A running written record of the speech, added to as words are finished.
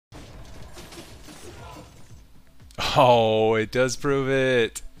Oh, it does prove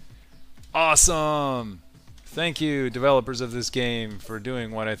it. Awesome. Thank you, developers of this game, for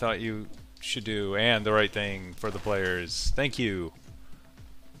doing what I thought you should do and the right thing for the players. Thank you.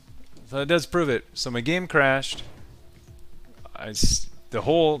 So it does prove it. So my game crashed. My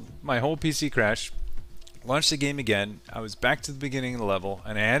whole PC crashed. Launched the game again. I was back to the beginning of the level,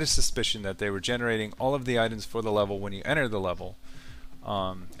 and I had a suspicion that they were generating all of the items for the level when you enter the level.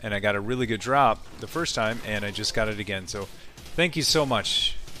 And I got a really good drop the first time, and I just got it again. So thank you so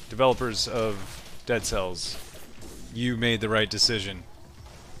much, developers of Dead Cells. You made the right decision.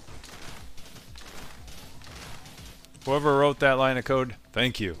 Whoever wrote that line of code,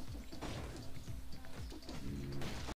 thank you.